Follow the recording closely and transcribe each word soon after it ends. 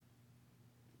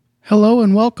Hello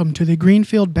and welcome to the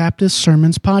Greenfield Baptist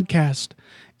Sermons Podcast.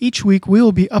 Each week we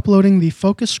will be uploading the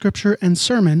focus scripture and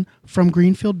sermon from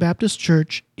Greenfield Baptist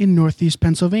Church in Northeast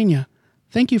Pennsylvania.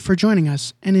 Thank you for joining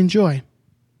us and enjoy.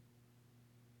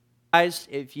 Guys,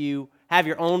 if you have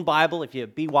your own Bible, if you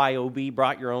BYOB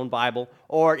brought your own Bible,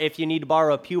 or if you need to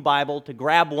borrow a pew Bible, to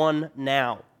grab one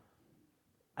now.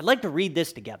 I'd like to read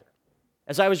this together.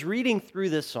 As I was reading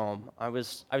through this psalm, I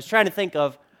was trying to think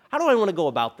of, how do I want to go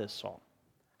about this psalm?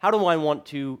 How do I want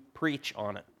to preach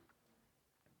on it?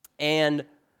 And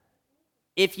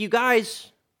if you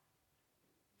guys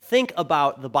think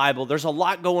about the Bible, there's a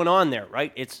lot going on there,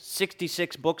 right? It's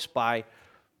 66 books by,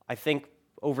 I think,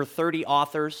 over 30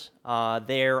 authors.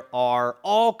 There are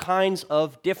all kinds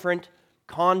of different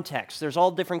contexts. There's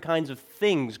all different kinds of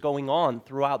things going on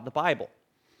throughout the Bible.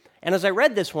 And as I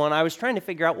read this one, I was trying to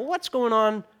figure out, well, what's going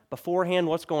on beforehand?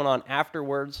 What's going on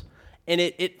afterwards? And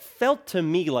it felt to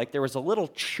me like there was a little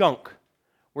chunk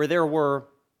where there were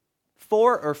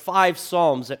 4 or 5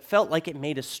 psalms that felt like it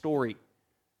made a story.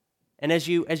 And as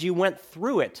you went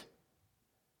through it,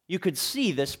 you could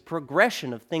see this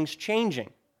progression of things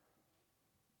changing.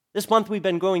 This month we've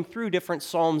been going through different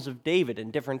psalms of David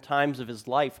in different times of his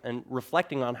life and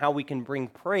reflecting on how we can bring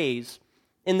praise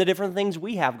in the different things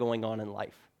we have going on in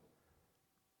life.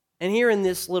 And here in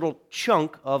this little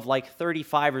chunk of like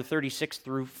 35 or 36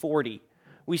 through 40,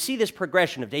 we see this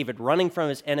progression of David running from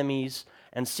his enemies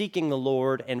and seeking the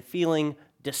Lord and feeling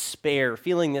despair,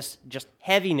 feeling this just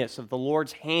heaviness of the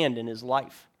Lord's hand in his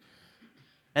life.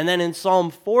 And then in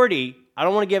Psalm 40, I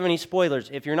don't want to give any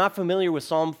spoilers. If you're not familiar with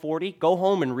Psalm 40, go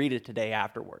home and read it today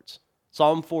afterwards.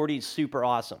 Psalm 40 is super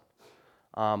awesome.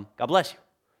 God bless you.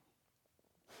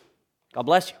 God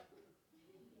bless you.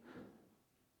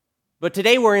 But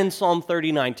today we're in Psalm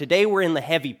 39. Today we're in the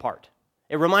heavy part.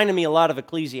 It reminded me a lot of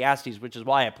Ecclesiastes, which is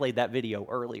why I played that video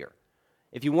earlier.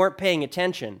 If you weren't paying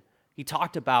attention, he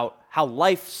talked about how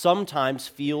life sometimes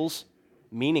feels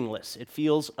meaningless. It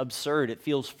feels absurd. It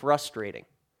feels frustrating.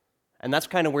 And that's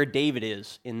kind of where David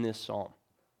is in this psalm.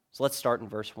 So let's start in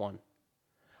verse 1.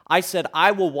 I said, I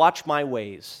will watch my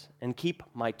ways and keep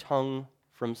my tongue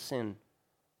from sin.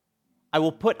 I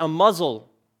will put a muzzle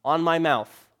on my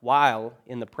mouth while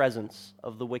in the presence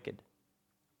of the wicked.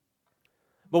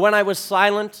 But when I was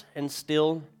silent and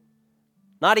still,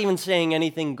 not even saying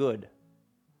anything good,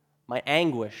 my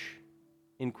anguish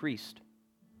increased.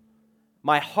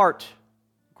 My heart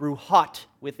grew hot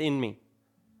within me,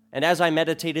 and as I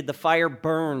meditated, the fire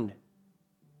burned.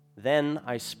 Then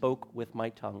I spoke with my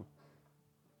tongue.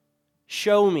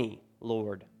 Show me,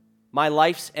 Lord, my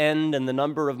life's end and the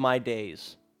number of my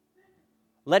days.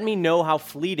 Let me know how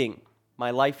fleeting my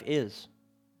life is.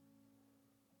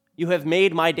 You have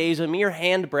made my days a mere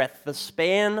handbreadth. The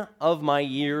span of my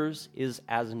years is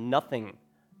as nothing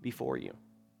before you.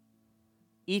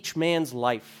 Each man's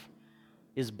life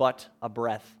is but a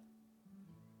breath.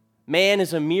 Man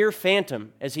is a mere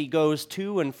phantom as he goes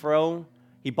to and fro.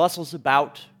 He bustles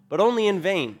about, but only in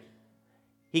vain.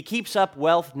 He keeps up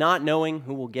wealth, not knowing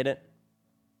who will get it.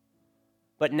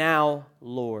 But now,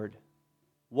 Lord,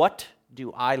 what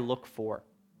do I look for?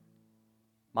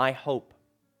 My hope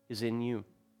is in you.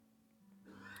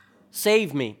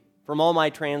 Save me from all my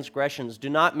transgressions. Do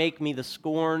not make me the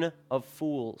scorn of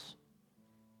fools.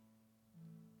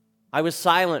 I was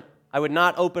silent. I would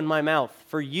not open my mouth,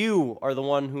 for you are the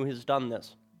one who has done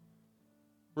this.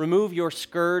 Remove your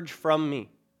scourge from me.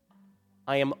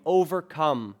 I am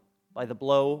overcome by the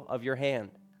blow of your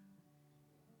hand.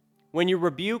 When you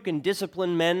rebuke and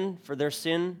discipline men for their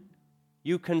sin,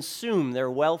 you consume their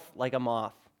wealth like a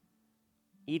moth.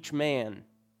 Each man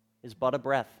is but a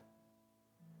breath.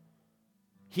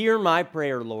 Hear my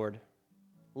prayer, Lord.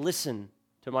 Listen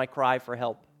to my cry for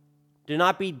help. Do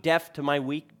not be deaf to my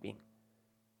weeping.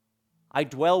 I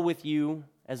dwell with you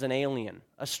as an alien,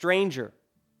 a stranger,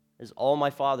 as all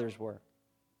my fathers were.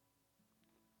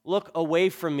 Look away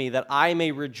from me that I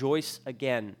may rejoice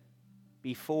again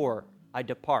before I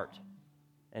depart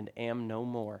and am no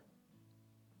more.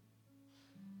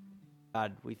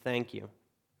 God, we thank you.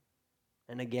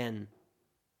 And again,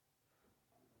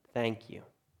 thank you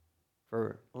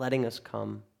for letting us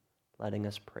come, letting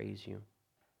us praise you,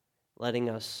 letting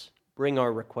us bring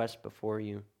our request before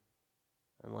you,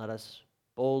 and let us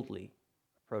boldly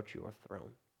approach your throne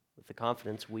with the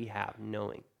confidence we have,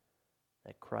 knowing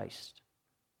that Christ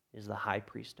is the high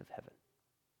priest of heaven.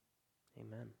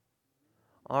 Amen.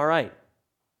 All right.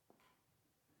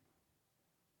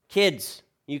 Kids,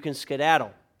 you can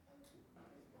skedaddle.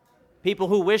 People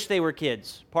who wish they were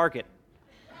kids, park it.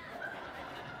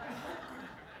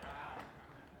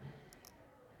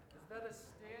 Is that a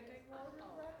standing order?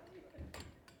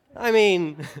 I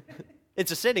mean,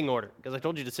 it's a sitting order because I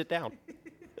told you to sit down.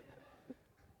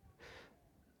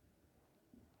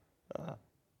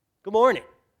 Good morning.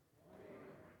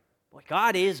 Boy,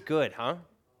 God is good, huh?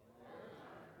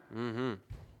 Mm-hmm.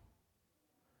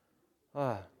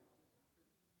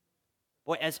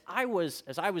 Boy, as I was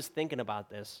thinking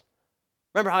about this,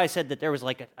 remember how I said that there was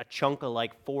like a chunk of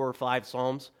like 4 or 5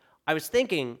 Psalms? I was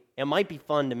thinking it might be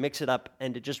fun to mix it up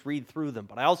and to just read through them,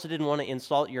 but I also didn't want to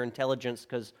insult your intelligence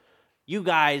because you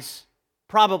guys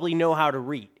probably know how to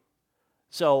read.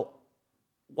 So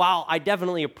while I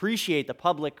definitely appreciate the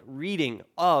public reading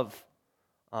of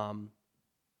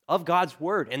God's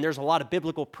Word, and there's a lot of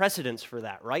biblical precedents for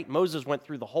that, right? Moses went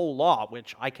through the whole law,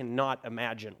 which I cannot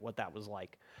imagine what that was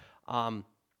like.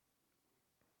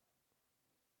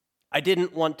 I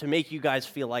didn't want to make you guys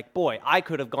feel like, boy, I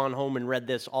could have gone home and read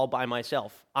this all by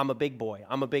myself. I'm a big boy.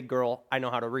 I'm a big girl. I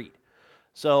know how to read.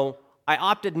 So I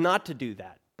opted not to do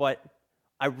that, but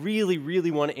I really, really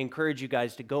want to encourage you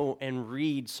guys to go and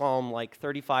read Psalm like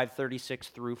 35, 36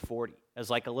 through 40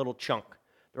 as like a little chunk.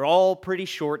 They're all pretty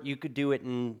short. You could do it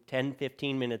in 10,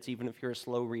 15 minutes, even if you're a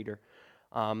slow reader.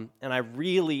 And I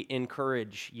really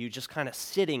encourage you just kind of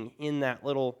sitting in that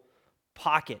little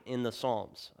pocket in the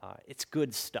Psalms. It's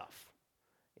good stuff.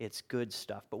 It's good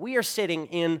stuff. But we are sitting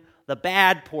in the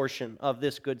bad portion of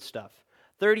this good stuff.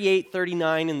 38,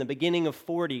 39, and the beginning of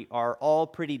 40 are all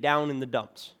pretty down in the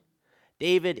dumps.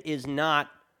 David is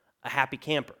not a happy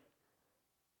camper.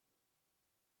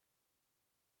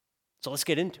 So let's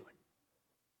get into it.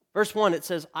 Verse 1, it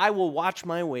says, I will watch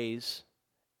my ways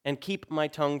and keep my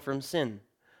tongue from sin.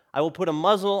 I will put a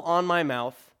muzzle on my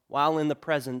mouth while in the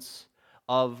presence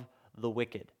of the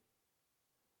wicked.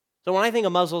 So when I think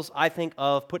of muzzles, I think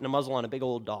of putting a muzzle on a big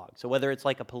old dog. So whether it's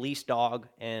like a police dog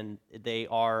and they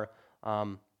are,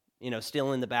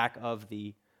 still in the back of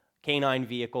the canine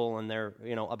vehicle and they're,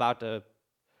 about to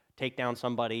take down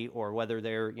somebody, or whether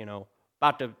they're,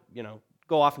 about to,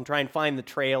 go off and try and find the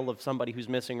trail of somebody who's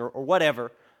missing or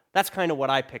whatever. That's kind of what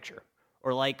I picture.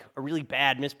 Or like a really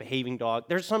bad misbehaving dog.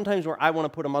 There's sometimes where I want to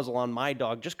put a muzzle on my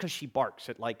dog just because she barks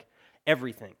at like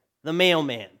everything. The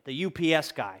mailman, the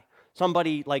UPS guy,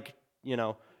 somebody like,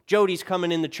 Jody's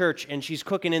coming in the church and she's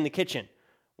cooking in the kitchen.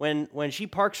 When she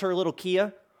parks her little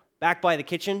Kia back by the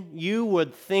kitchen, you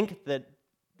would think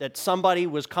that somebody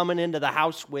was coming into the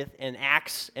house with an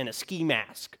axe and a ski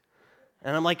mask.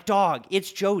 And I'm like, dog,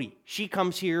 it's Jody. She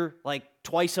comes here like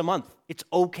twice a month. It's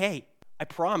okay. I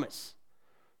promise.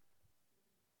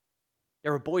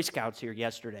 There were Boy Scouts here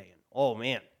yesterday. And oh,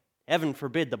 man, heaven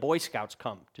forbid the Boy Scouts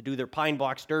come to do their pine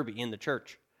box derby in the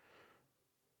church.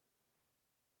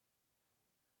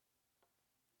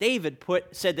 David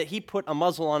said that he put a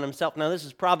muzzle on himself. Now, this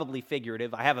is probably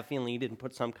figurative. I have a feeling he didn't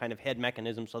put some kind of head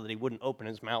mechanism so that he wouldn't open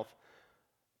his mouth.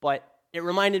 But it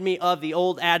reminded me of the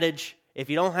old adage, if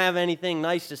you don't have anything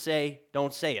nice to say,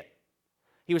 don't say it.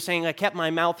 He was saying, I kept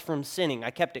my mouth from sinning. I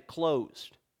kept it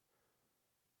closed.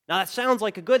 Now, that sounds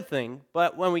like a good thing,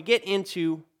 but when we get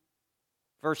into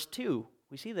verse 2,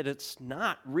 we see that it's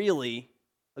not really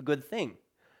a good thing.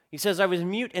 He says, I was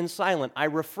mute and silent. I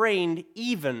refrained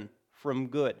even from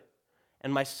good,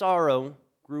 and my sorrow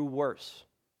grew worse.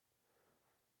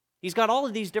 He's got all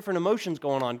of these different emotions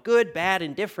going on, good, bad,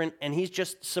 and different, and he's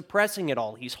just suppressing it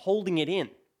all. He's holding it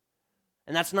in,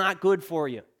 and that's not good for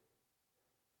you.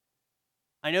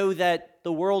 I know that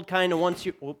the world kind of wants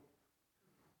you...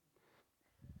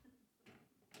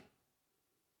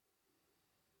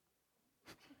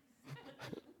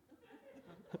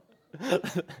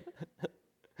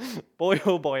 Boy,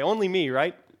 oh boy, only me,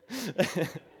 right?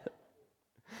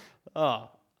 Oh,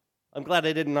 I'm glad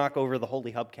I didn't knock over the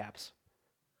holy hubcaps.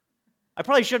 I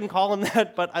probably shouldn't call him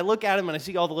that, but I look at him and I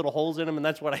see all the little holes in him, and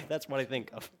that's what I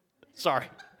think of. Sorry.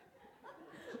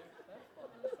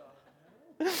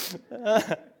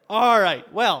 All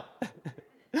right. Well.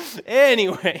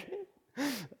 Anyway.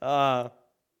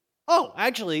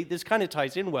 Actually, this kind of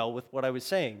ties in well with what I was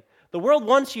saying. The world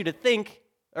wants you to think,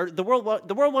 the world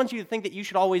wants you to think that you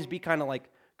should always be kind of like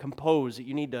composed, that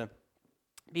you need to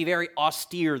be very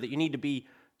austere, that you need to be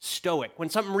stoic. When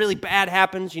something really bad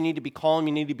happens, you need to be calm,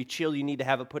 you need to be chill, you need to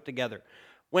have it put together.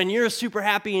 When you're super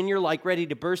happy and you're like ready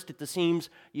to burst at the seams,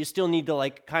 you still need to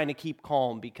like kind of keep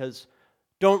calm, because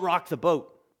don't rock the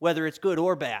boat, whether it's good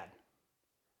or bad.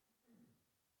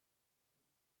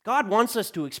 God wants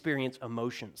us to experience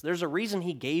emotions. There's a reason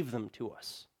He gave them to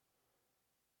us.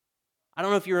 I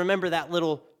don't know if you remember that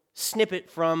little snippet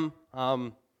from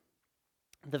the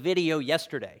video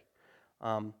yesterday.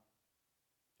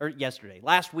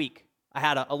 Last week, I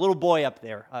had a little boy up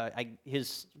there.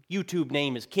 His YouTube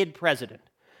name is Kid President.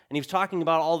 And he was talking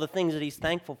about all the things that he's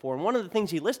thankful for. And one of the things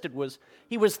he listed was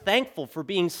he was thankful for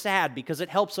being sad because it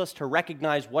helps us to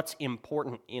recognize what's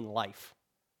important in life.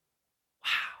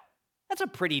 Wow, that's a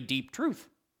pretty deep truth.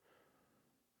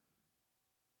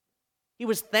 He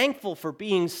was thankful for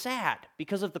being sad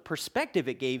because of the perspective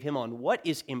it gave him on what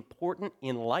is important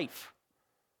in life.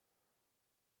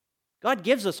 God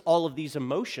gives us all of these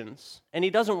emotions, and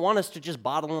he doesn't want us to just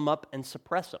bottle them up and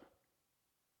suppress them.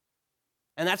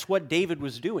 And that's what David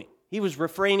was doing. He was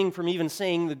refraining from even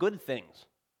saying the good things.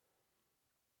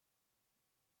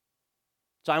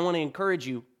 So I want to encourage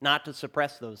you not to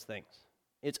suppress those things.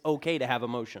 It's okay to have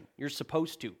emotion. You're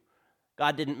supposed to.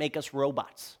 God didn't make us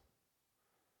robots.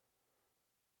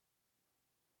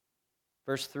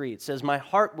 Verse 3, it says, "My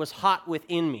heart was hot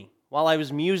within me. While I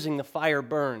was musing, the fire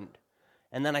burned.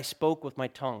 And then I spoke with my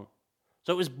tongue."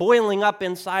 So it was boiling up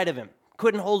inside of him.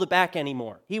 Couldn't hold it back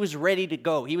anymore. He was ready to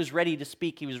go. He was ready to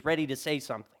speak. He was ready to say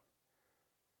something.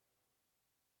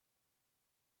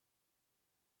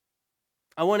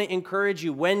 I want to encourage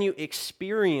you, when you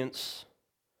experience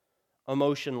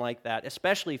emotion like that,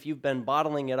 especially if you've been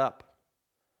bottling it up,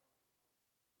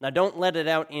 now don't let it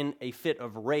out in a fit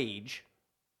of rage,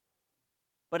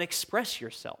 but express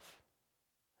yourself.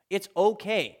 It's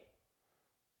okay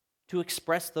to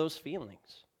express those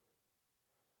feelings.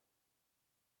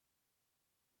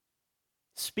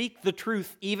 Speak the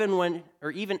truth even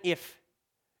if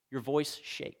your voice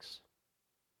shakes.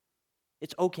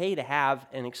 It's okay to have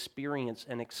and experience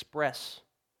and express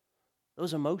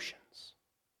those emotions.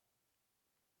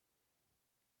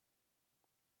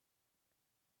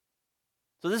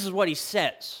 So this is what he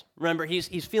says. Remember,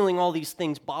 he's feeling all these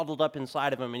things bottled up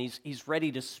inside of him, and he's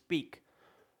ready to speak.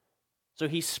 So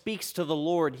he speaks to the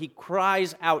Lord. He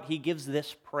cries out. He gives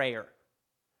this prayer.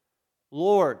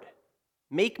 "Lord,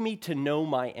 make me to know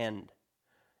my end,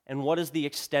 and what is the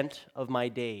extent of my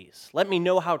days. Let me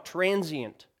know how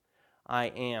transient I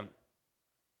am.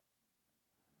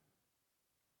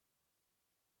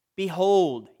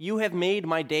 Behold, you have made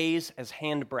my days as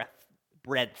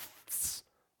breadths,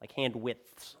 like hand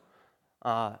widths,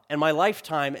 and my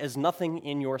lifetime as nothing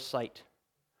in your sight.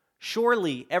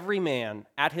 Surely every man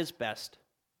at his best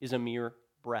is a mere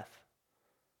breath."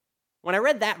 When I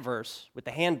read that verse with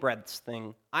the hand breadths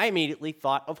thing, I immediately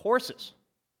thought of horses.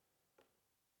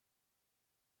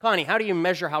 Connie, how do you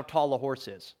measure how tall a horse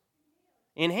is?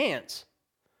 In hands.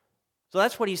 So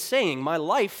that's what he's saying. My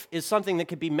life is something that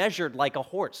could be measured like a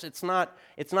horse. It's not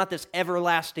this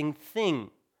everlasting thing.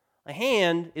 A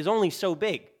hand is only so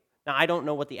big. Now, I don't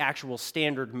know what the actual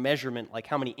standard measurement, like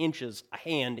how many inches a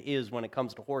hand is when it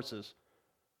comes to horses.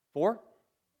 4?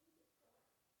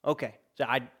 Okay. So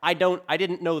I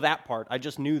didn't know that part. I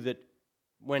just knew that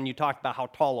when you talked about how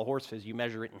tall a horse is, you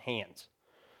measure it in hands.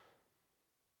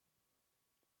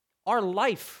 Our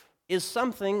life is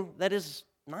something that is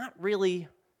not really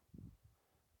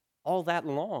all that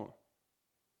long.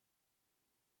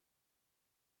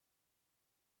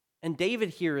 And David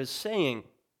here is saying,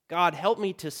 God, help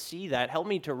me to see that. Help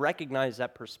me to recognize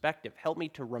that perspective. Help me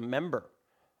to remember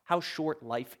how short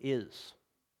life is.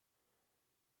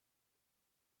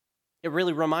 It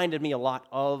really reminded me a lot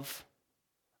of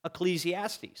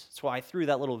Ecclesiastes. That's why I threw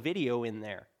that little video in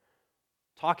there,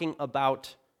 talking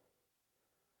about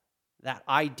that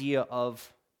idea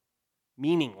of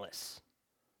meaningless,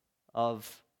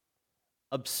 of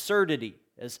absurdity,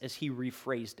 as he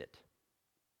rephrased it.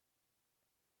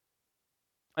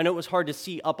 I know it was hard to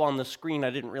see up on the screen. I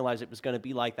didn't realize it was going to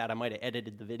be like that. I might have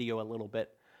edited the video a little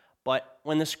bit. But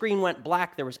when the screen went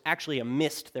black, there was actually a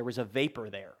mist. There was a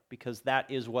vapor there, because that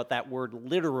is what that word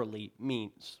literally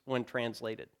means when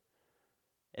translated.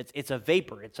 It's a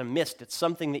vapor. It's a mist. It's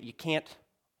something that you can't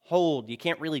hold. You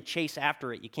can't really chase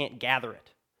after it. You can't gather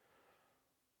it.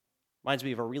 Reminds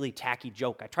me of a really tacky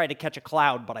joke. I tried to catch a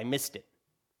cloud, but I missed it.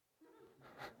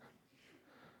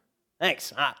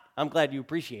 Thanks. I'm glad you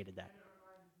appreciated that.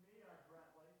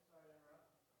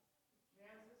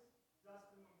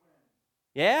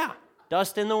 Yeah,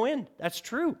 dust in the wind. That's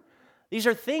true. These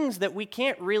are things that we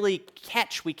can't really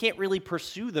catch. We can't really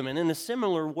pursue them. And in a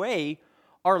similar way,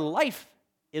 our life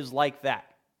is like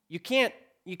that. You can't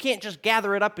just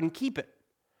gather it up and keep it.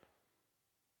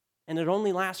 And it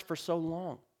only lasts for so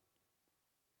long.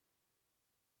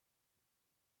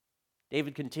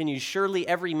 David continues, "Surely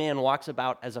every man walks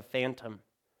about as a phantom.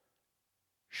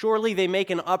 Surely they make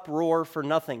an uproar for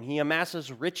nothing. He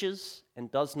amasses riches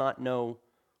and does not know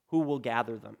who will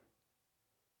gather them."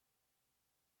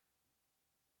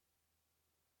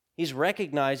 He's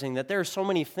recognizing that there are so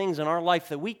many things in our life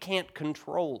that we can't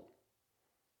control.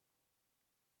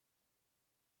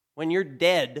 When you're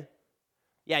dead,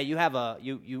 Yeah,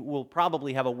 you will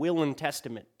probably have a will and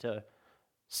testament to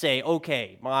say,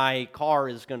 okay, my car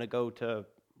is going to go to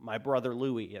my brother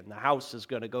Louis, and the house is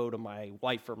going to go to my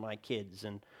wife or my kids,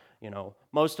 and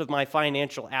most of my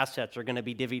financial assets are going to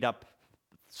be divvied up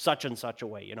such and such a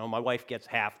way. My wife gets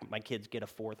half, my kids get a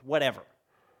fourth, whatever.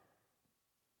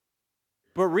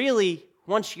 But really,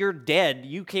 once you're dead,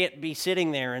 you can't be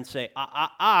sitting there and say,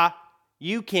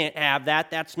 you can't have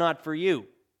that, that's not for you.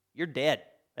 You're dead.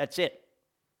 That's it.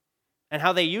 And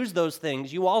how they use those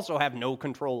things, you also have no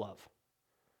control of,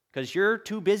 because you're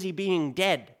too busy being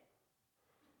dead.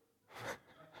 I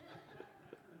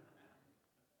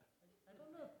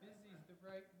don't know if busy is the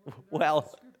right word.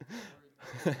 Well,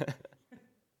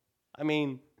 I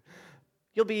mean,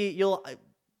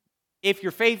 if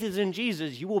your faith is in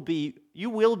Jesus, you will be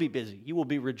busy. You will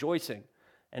be rejoicing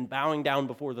and bowing down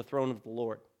before the throne of the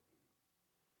Lord.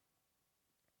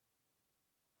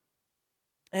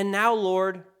 And now,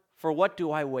 Lord, for what do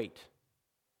I wait?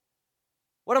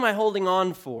 What am I holding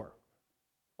on for?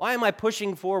 Why am I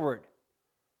pushing forward?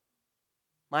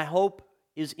 My hope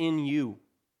is in you.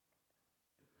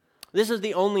 This is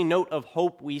the only note of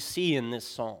hope we see in this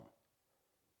psalm,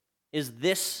 is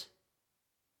this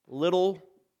little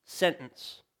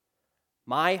sentence.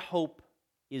 My hope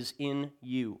is in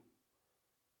you.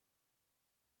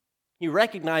 He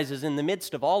recognizes in the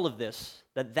midst of all of this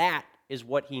that is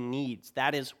what he needs.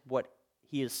 That is what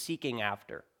he is seeking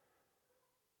after.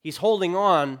 He's holding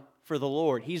on for the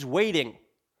Lord. He's waiting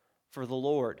for the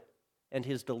Lord and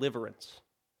his deliverance.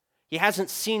 He hasn't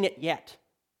seen it yet.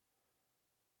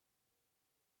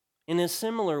 In a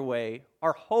similar way,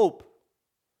 our hope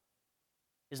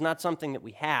is not something that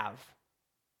we have.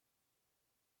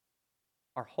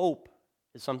 Our hope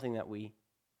is something that we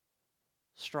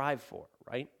strive for,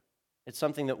 right? It's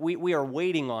something that we are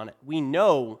waiting on it. We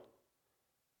know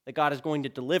that God is going to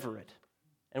deliver it.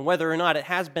 And whether or not it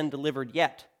has been delivered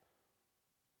yet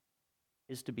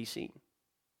is to be seen.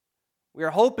 We are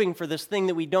hoping for this thing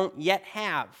that we don't yet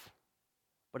have,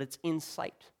 but it's in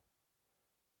sight.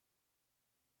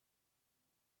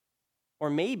 Or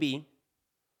maybe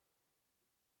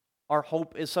our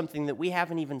hope is something that we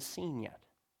haven't even seen yet,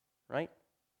 right?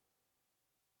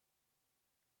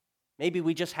 Maybe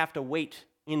we just have to wait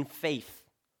in faith.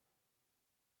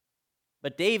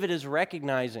 But David is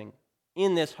recognizing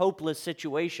in this hopeless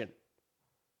situation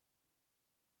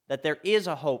that there is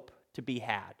a hope to be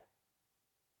had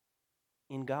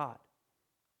in God.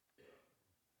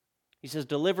 He says,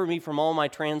 "Deliver me from all my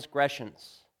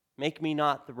transgressions. Make me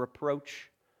not the reproach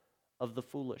of the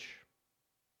foolish.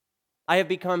 I have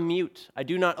become mute. I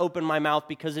do not open my mouth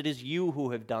because it is you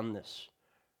who have done this.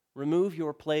 Remove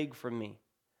your plague from me.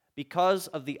 Because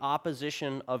of the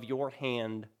opposition of your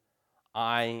hand,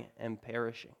 I am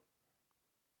perishing."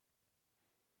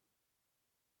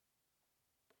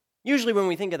 Usually when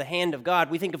we think of the hand of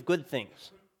God, we think of good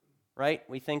things, right?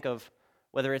 We think of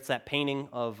whether it's that painting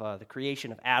of the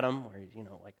creation of Adam, where he's,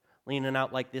 like leaning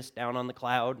out like this down on the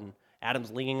cloud, and Adam's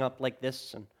leaning up like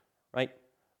this, and right?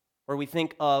 Or we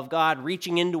think of God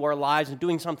reaching into our lives and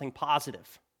doing something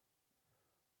positive.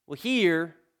 Well,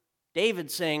 here,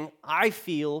 David's saying, I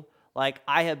feel like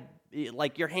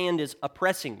like your hand is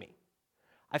oppressing me.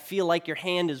 I feel like your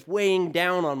hand is weighing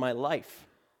down on my life.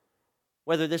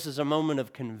 Whether this is a moment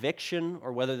of conviction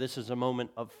or whether this is a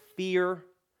moment of fear,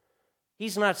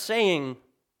 he's not saying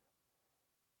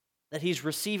that he's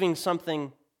receiving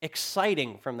something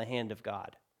exciting from the hand of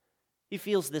God. He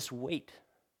feels this weight,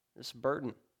 this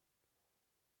burden.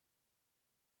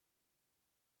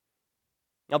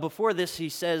 Now, before this, he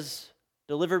says,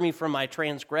 "Deliver me from my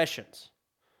transgressions."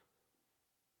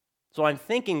 So I'm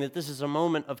thinking that this is a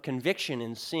moment of conviction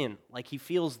in sin, like he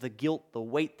feels the guilt, the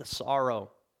weight, the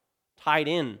sorrow, tied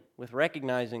in with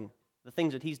recognizing the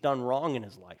things that he's done wrong in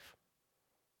his life.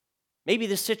 Maybe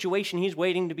this situation he's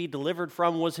waiting to be delivered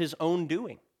from was his own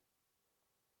doing.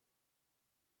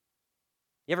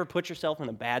 You ever put yourself in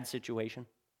a bad situation?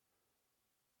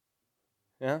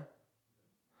 Yeah?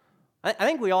 I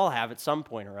think we all have at some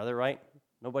point or other, right?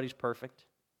 Nobody's perfect.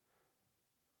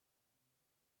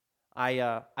 I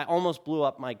almost blew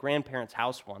up my grandparents'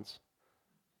 house once.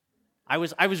 I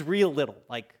was real little,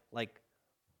 like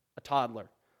a toddler.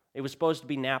 It was supposed to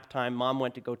be nap time. Mom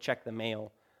went to go check the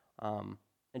mail, and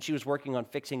she was working on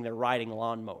fixing their riding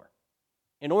lawnmower.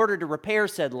 In order to repair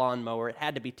said lawnmower, it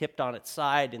had to be tipped on its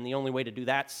side, and the only way to do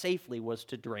that safely was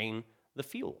to drain the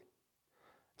fuel.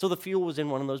 So the fuel was in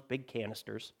one of those big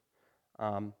canisters,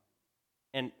 and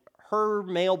her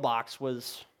mailbox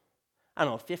was,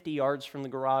 50 yards from the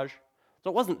garage. So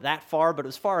it wasn't that far, but it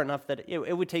was far enough that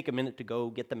it would take a minute to go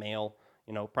get the mail,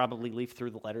 probably leaf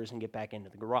through the letters and get back into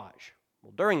the garage.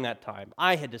 Well, during that time,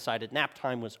 I had decided nap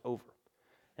time was over.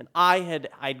 And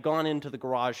I'd gone into the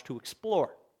garage to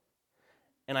explore.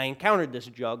 And I encountered this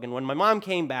jug, and when my mom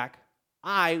came back,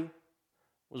 I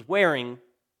was wearing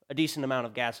a decent amount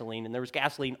of gasoline, and there was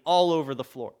gasoline all over the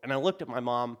floor. And I looked at my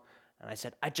mom, and I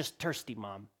said, "I'm just thirsty,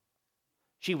 Mom."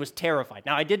 She was terrified.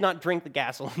 Now, I did not drink the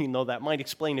gasoline, though that might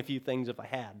explain a few things if I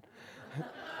had.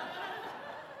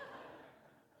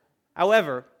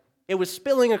 However, it was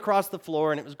spilling across the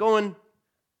floor, and it was going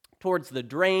towards the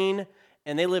drain,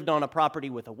 and they lived on a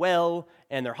property with a well,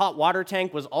 and their hot water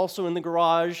tank was also in the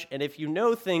garage. And if you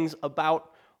know things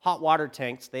about hot water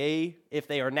tanks, if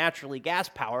they are naturally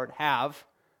gas-powered, have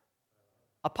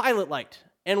a pilot light.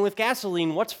 And with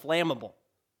gasoline, what's flammable?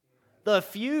 The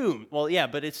fume. Well, yeah,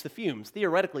 but it's the fumes.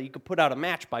 Theoretically, you could put out a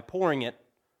match by pouring it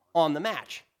on the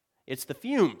match. It's the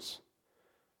fumes.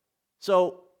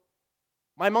 So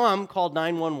my mom called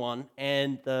 911,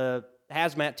 and the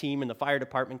hazmat team and the fire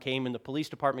department came, and the police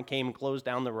department came and closed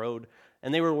down the road.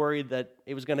 And they were worried that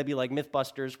it was going to be like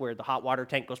Mythbusters, where the hot water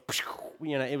tank goes.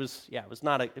 It was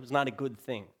not a good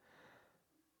thing.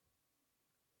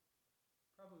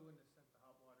 Probably wouldn't have sent the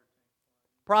hot water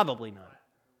tank. Probably not.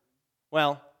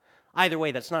 Well, either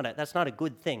way, that's not a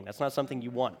good thing. That's not something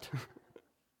you want.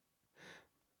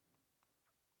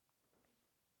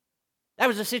 That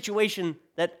was a situation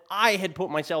that I had put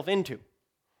myself into.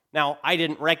 Now, I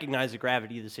didn't recognize the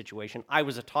gravity of the situation. I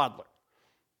was a toddler.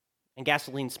 And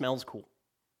gasoline smells cool.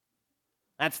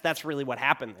 That's really what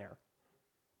happened there.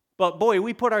 But boy,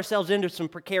 we put ourselves into some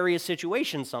precarious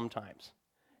situations sometimes.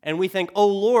 And we think, "Oh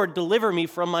Lord, deliver me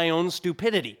from my own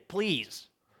stupidity, please."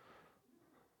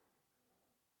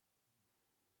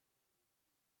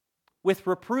 With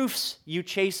reproofs you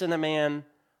chasten a man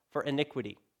for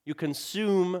iniquity. You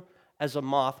consume as a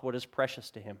moth what is precious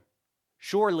to him.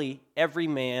 Surely every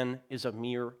man is a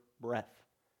mere breath.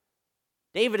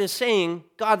 David is saying,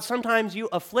 God, sometimes you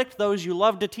afflict those you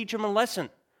love to teach them a lesson,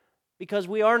 because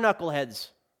we are knuckleheads,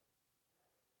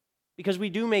 because we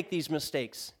do make these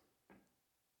mistakes.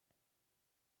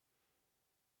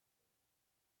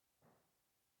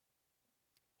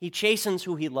 He chastens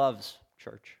who he loves,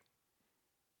 church.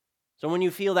 So when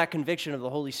you feel that conviction of the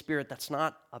Holy Spirit, that's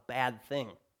not a bad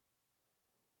thing.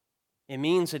 It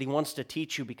means that he wants to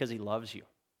teach you because he loves you.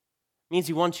 It means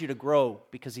he wants you to grow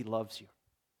because he loves you.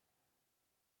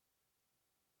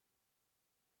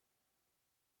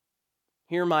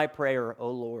 Hear my prayer, O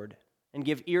Lord, and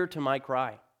give ear to my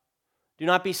cry. Do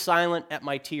not be silent at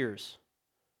my tears,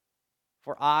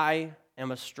 for I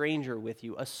am a stranger with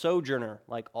you, a sojourner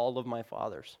like all of my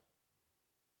fathers.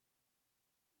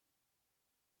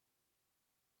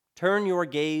 Turn your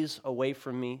gaze away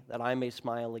from me, that I may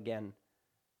smile again,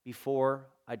 before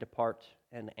I depart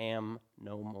and am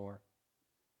no more.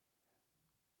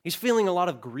 He's feeling a lot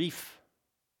of grief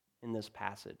in this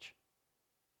passage.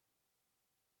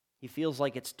 He feels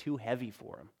like it's too heavy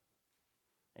for him.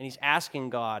 And he's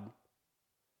asking God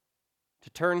to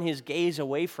turn his gaze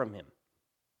away from him.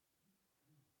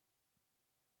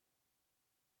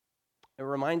 It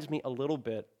reminds me a little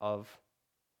bit of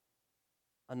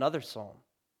another psalm,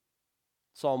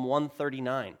 Psalm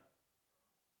 139.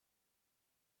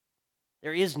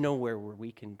 There is nowhere where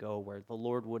we can go where the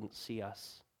Lord wouldn't see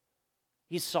us.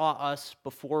 He saw us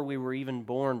before we were even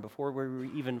born, before we were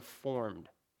even formed.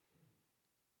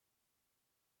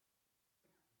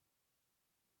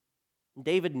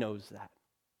 David knows that.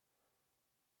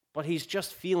 But he's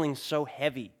just feeling so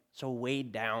heavy, so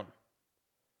weighed down.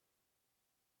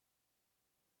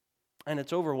 And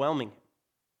it's overwhelming.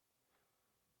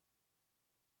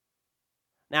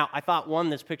 Now, I thought, one,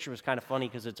 this picture was kind of funny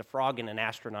because it's a frog in an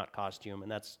astronaut costume, and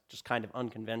that's just kind of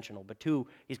unconventional. But two,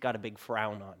 he's got a big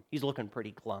frown on. He's looking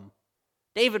pretty glum.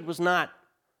 David was not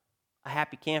a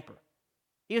happy camper.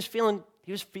 He was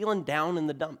feeling down in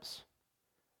the dumps.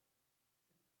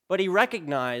 But he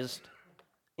recognized,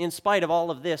 in spite of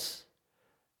all of this,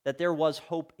 that there was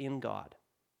hope in God.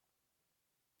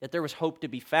 That there was hope to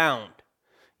be found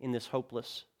in this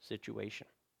hopeless situation.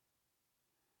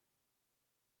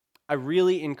 I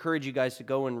really encourage you guys to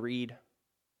go and read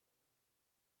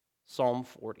Psalm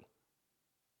 40.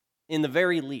 In the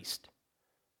very least,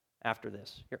 after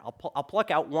this. Here, I'll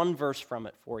pluck out one verse from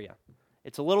it for you.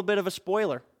 It's a little bit of a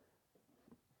spoiler.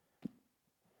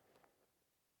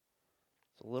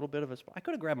 It's a little bit of a spoiler. I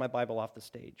could have grabbed my Bible off the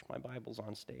stage. My Bible's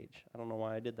on stage. I don't know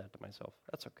why I did that to myself.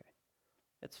 That's okay.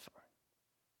 It's fine.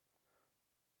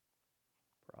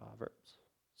 Proverbs,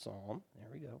 Psalm, there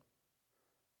we go.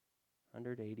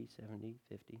 180, 70,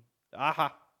 50.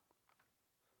 Aha!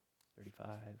 35,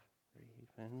 38.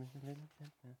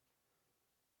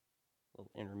 Little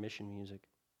intermission music.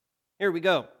 Here we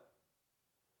go.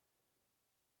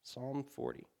 Psalm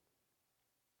 40.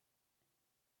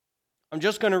 I'm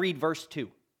just going to read verse 2.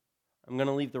 I'm going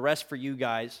to leave the rest for you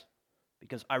guys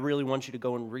because I really want you to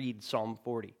go and read Psalm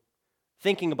 40,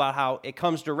 thinking about how it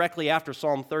comes directly after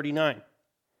Psalm 39. It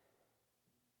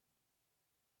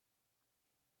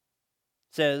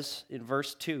says in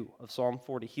verse 2 of Psalm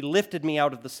 40, He lifted me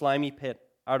out of the slimy pit,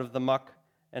 out of the muck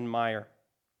and mire.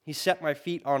 He set my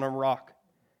feet on a rock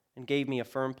and gave me a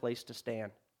firm place to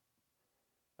stand.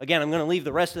 Again, I'm going to leave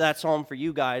the rest of that psalm for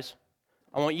you guys.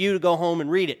 I want you to go home and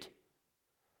read it.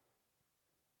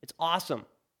 It's awesome.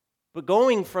 But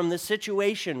going from this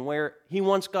situation where he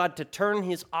wants God to turn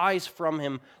his eyes from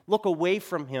him, look away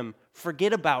from him,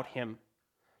 forget about him,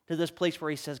 to this place where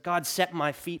he says, God, set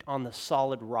my feet on the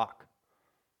solid rock.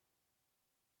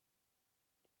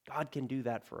 God can do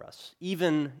that for us,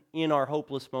 even in our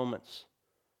hopeless moments.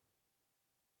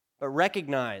 But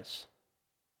recognize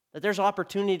that there's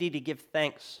opportunity to give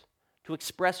thanks, to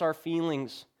express our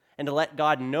feelings, and to let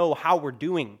God know how we're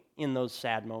doing in those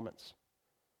sad moments.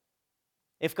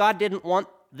 If God didn't want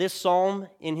this psalm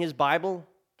in his Bible,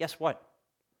 guess what?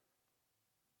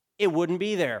 It wouldn't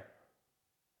be there.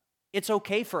 It's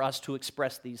okay for us to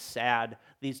express these sad,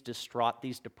 these distraught,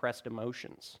 these depressed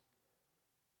emotions.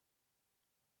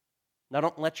 Now,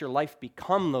 don't let your life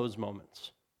become those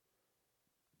moments.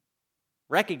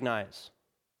 Recognize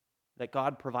that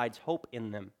God provides hope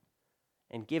in them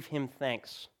and give him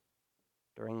thanks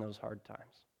during those hard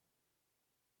times.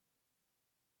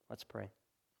 Let's pray.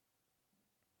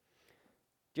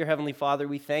 Dear Heavenly Father,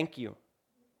 we thank you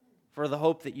for the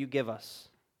hope that you give us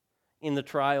in the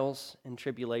trials and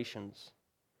tribulations,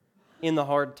 in the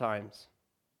hard times.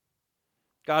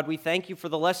 God, we thank you for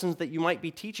the lessons that you might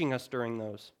be teaching us during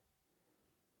those.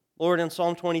 Lord, in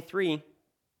Psalm 23,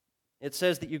 it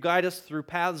says that you guide us through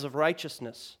paths of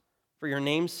righteousness for your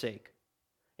name's sake.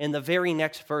 And the very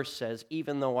next verse says,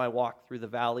 even though I walk through the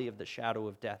valley of the shadow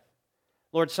of death.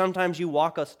 Lord, sometimes you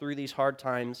walk us through these hard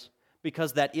times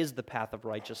because that is the path of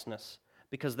righteousness,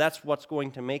 because that's what's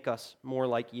going to make us more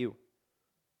like you,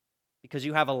 because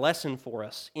you have a lesson for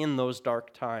us in those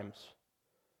dark times.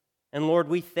 And Lord,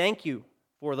 we thank you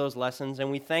for those lessons,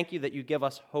 and we thank you that you give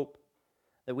us hope,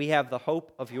 that we have the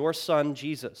hope of your Son,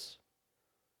 Jesus,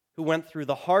 who went through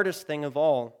the hardest thing of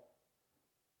all,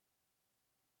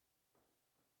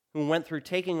 who went through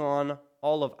taking on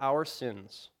all of our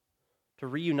sins to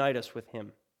reunite us with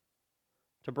him,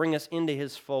 to bring us into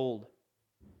his fold,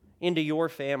 into your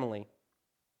family,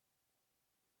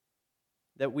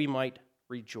 that we might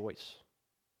rejoice,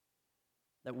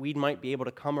 that we might be able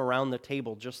to come around the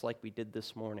table just like we did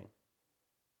this morning,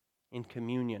 in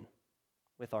communion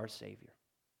with our Savior.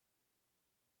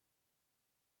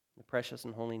 In the precious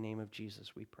and holy name of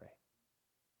Jesus we pray.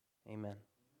 Amen.